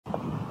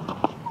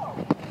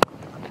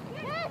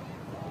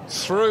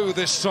through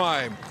this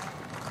time.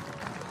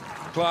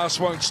 Klaus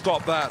won't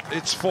stop that.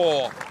 It's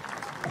 4.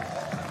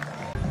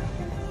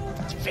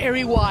 It's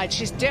very wide.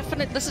 She's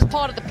definite. This is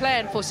part of the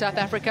plan for South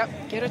Africa.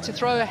 Get her to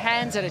throw her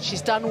hands at it.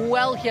 She's done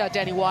well here,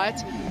 Danni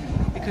Wyatt,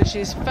 because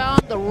she's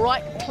found the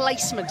right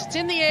placement. It's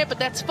in the air, but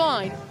that's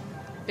fine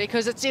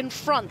because it's in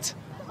front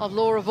of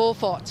Laura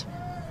Wolfart.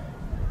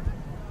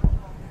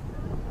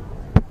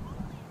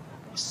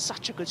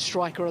 Such a good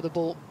striker of the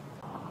ball.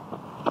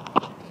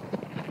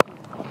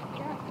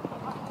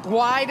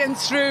 Wide and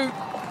through.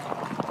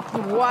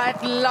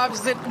 Wyatt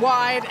loves it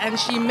wide, and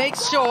she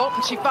makes sure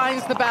she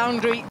finds the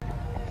boundary.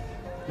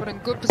 Put in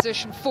good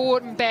position,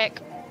 forward and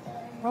back.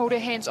 Rolled her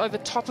hands over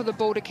top of the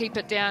ball to keep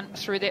it down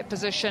through that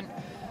position.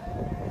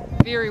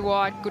 Very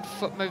wide, good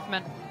foot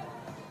movement.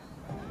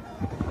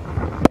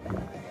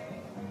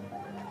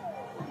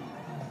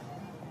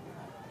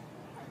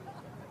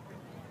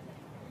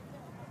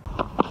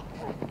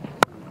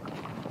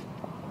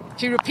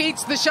 She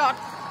repeats the shot.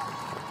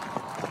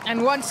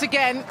 And once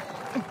again,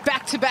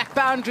 back-to-back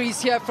boundaries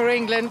here for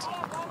England.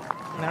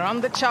 They're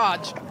on the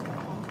charge.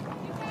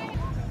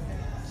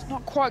 It's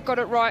not quite got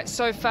it right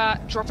so far,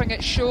 dropping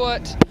it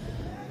short.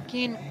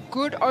 Again,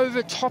 good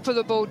over top of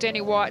the ball,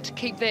 Danni Wyatt, to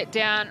keep that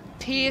down.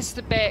 Pierce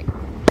the back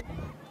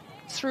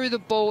through the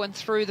ball and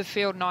through the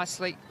field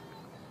nicely.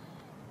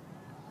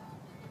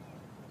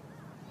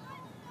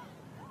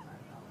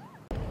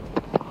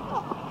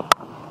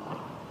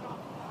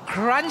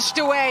 Crunched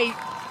away.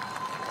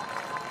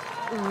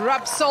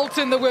 Rub salt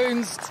in the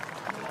wounds.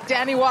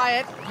 Danni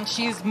Wyatt, and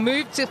she's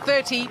moved to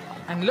 30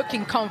 and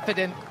looking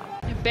confident.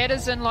 If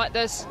batters in like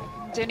this,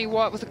 Danni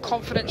Wyatt, with the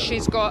confidence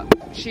she's got,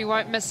 she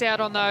won't miss out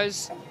on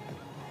those.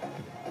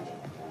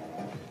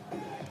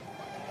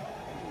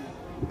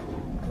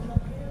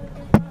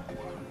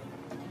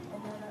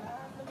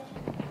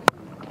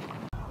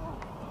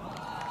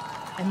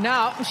 And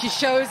now she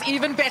shows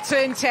even better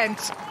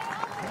intent.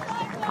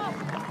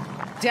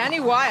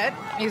 Danni Wyatt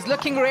is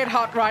looking red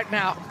hot right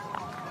now.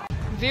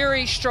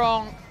 Very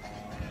strong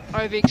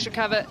over extra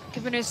cover,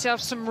 giving herself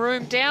some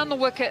room down the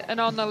wicket and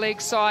on the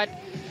leg side.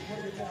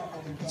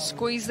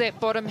 Squeeze that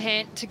bottom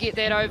hand to get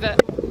that over.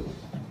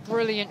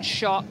 Brilliant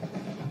shot.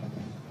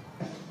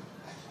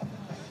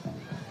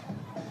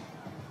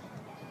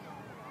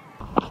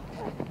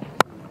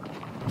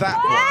 That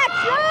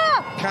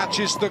one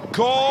catches the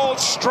call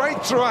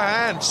straight through her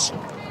hands.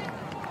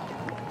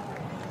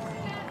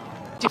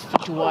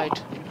 Different to wide.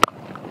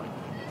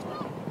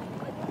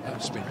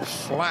 That's been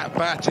flat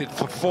batted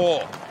for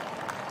 4.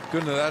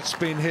 Goodness, that's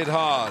been hit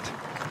hard.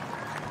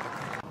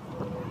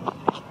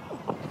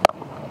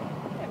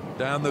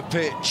 Down the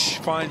pitch,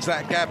 finds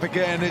that gap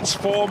again. It's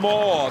 4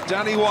 more.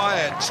 Danni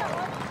Wyatt,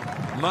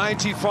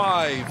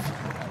 95.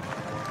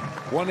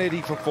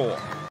 180 for 4.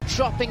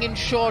 Dropping in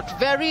short,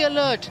 very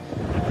alert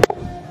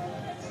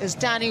is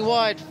Danni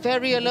Wyatt.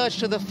 Very alert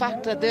to the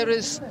fact that there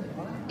is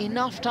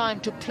enough time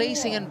to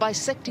placing and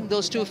bisecting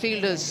those two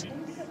fielders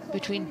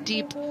between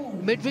deep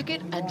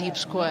mid-wicket and deep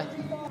square.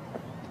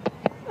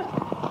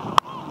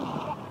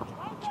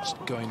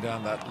 Just going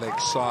down that leg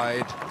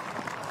side,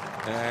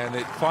 and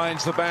it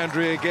finds the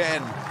boundary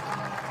again.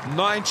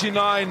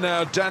 99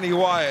 now, Danni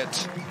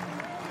Wyatt.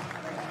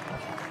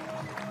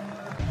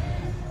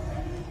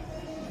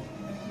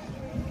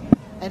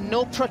 And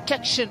no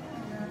protection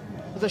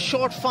with a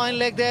short fine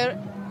leg there.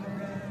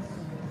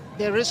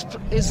 There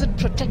isn't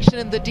protection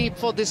in the deep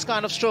for this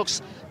kind of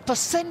strokes.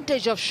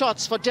 Percentage of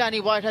shots for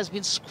Danni Wyatt has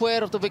been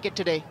square of the wicket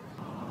today.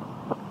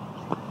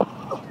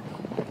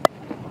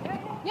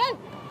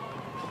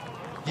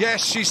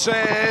 Yes, she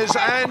says,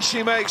 and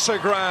she makes her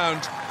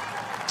ground.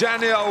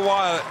 Danni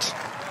Wyatt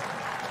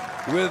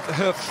with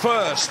her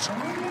first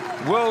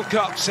World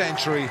Cup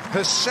century,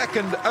 her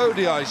second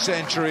ODI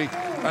century,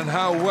 and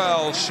how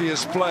well she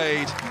has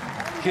played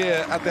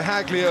here at the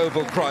Hagley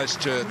Oval,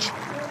 Christchurch.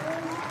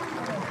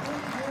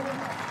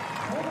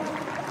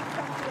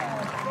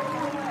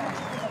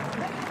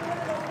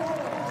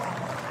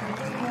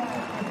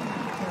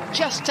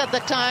 Just at the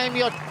time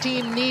your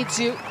team needs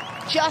you,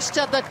 just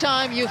at the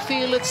time you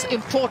feel it's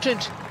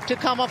important to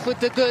come up with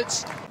the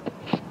goods.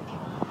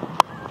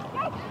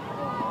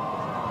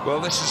 Well,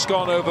 this has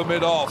gone over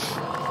mid-off.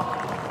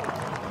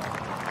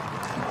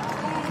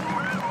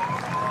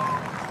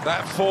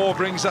 That 4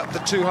 brings up the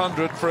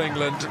 200 for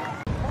England.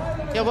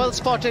 Yeah, well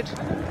spotted.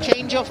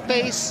 Change of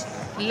pace,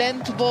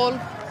 length ball,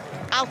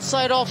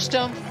 outside off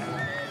stump.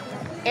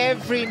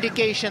 Every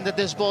indication that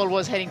this ball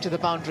was heading to the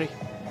boundary.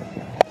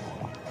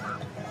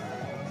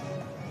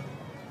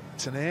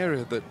 It's an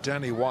area that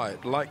Danni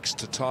Wyatt likes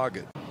to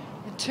target.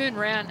 And turn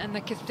round and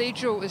the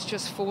cathedral is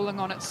just falling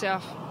on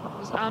itself. It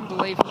was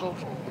unbelievable.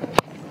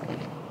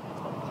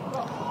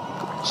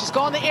 She's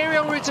gone the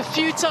aerial route a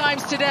few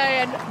times today,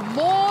 and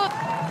more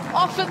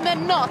often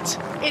than not,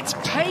 it's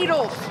paid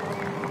off.